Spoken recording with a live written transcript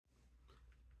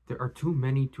There are too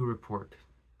many to report.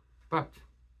 But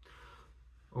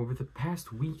over the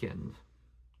past weekend,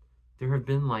 there have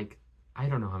been like, I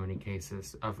don't know how many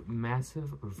cases of massive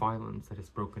violence that has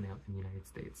broken out in the United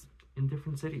States, in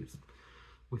different cities,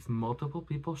 with multiple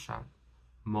people shot,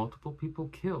 multiple people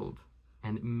killed,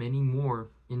 and many more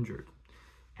injured.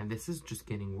 And this is just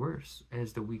getting worse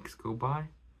as the weeks go by.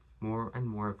 More and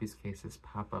more of these cases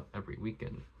pop up every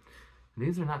weekend.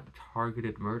 These are not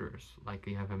targeted murders, like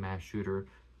you have a mass shooter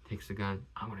takes a gun,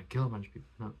 I'm gonna kill a bunch of people.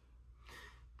 No.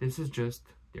 This is just,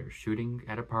 they're shooting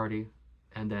at a party,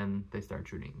 and then they start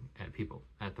shooting at people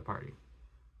at the party.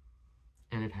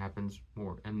 And it happens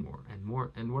more and more and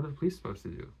more. And what are the police supposed to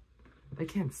do? They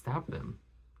can't stop them.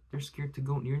 They're scared to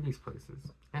go near these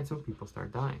places. And so people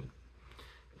start dying.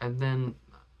 And then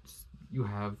you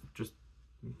have just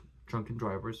drunken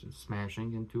drivers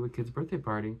smashing into a kid's birthday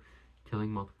party,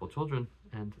 killing multiple children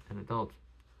and an adult,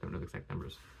 don't know the exact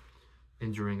numbers,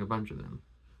 injuring a bunch of them.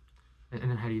 And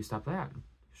then how do you stop that?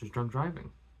 It's just drunk driving.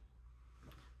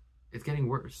 It's getting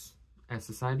worse. As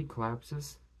society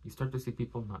collapses, you start to see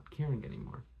people not caring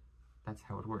anymore. That's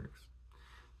how it works.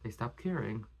 They stop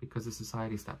caring because the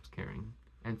society stops caring.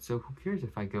 And so who cares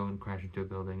if I go and crash into a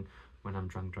building when I'm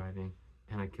drunk driving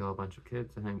and I kill a bunch of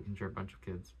kids and I injure a bunch of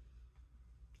kids?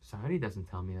 Society doesn't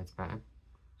tell me that's bad,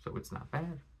 so it's not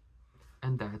bad.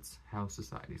 And that's how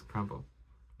societies crumble.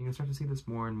 You're going to start to see this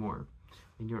more and more.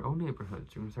 In your own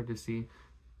neighborhoods, you're going to start to see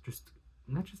just,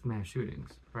 not just mass shootings,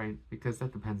 right? Because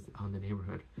that depends on the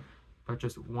neighborhood, but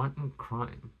just wanton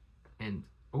crime and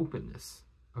openness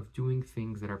of doing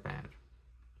things that are bad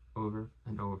over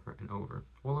and over and over,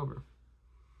 all over.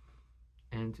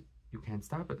 And you can't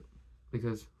stop it,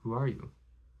 because who are you?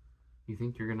 You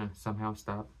think you're going to somehow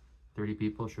stop 30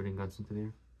 people shooting guns into the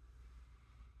air?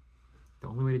 The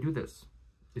only way to do this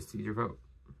is to use your vote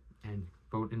and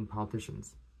vote in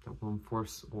politicians that will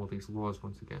enforce all these laws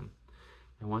once again.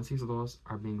 And once these laws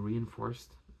are being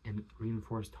reinforced and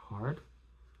reinforced hard,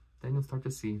 then you'll start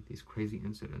to see these crazy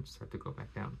incidents start to go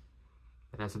back down.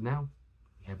 But as of now,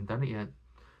 we haven't done it yet.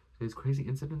 So these crazy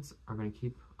incidents are going to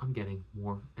keep on getting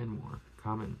more and more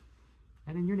common,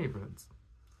 and in your neighborhoods.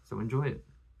 So enjoy it,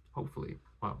 hopefully,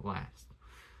 while it lasts.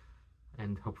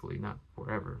 And hopefully not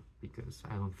forever, because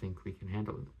I don't think we can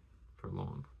handle it for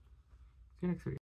long. See you next video.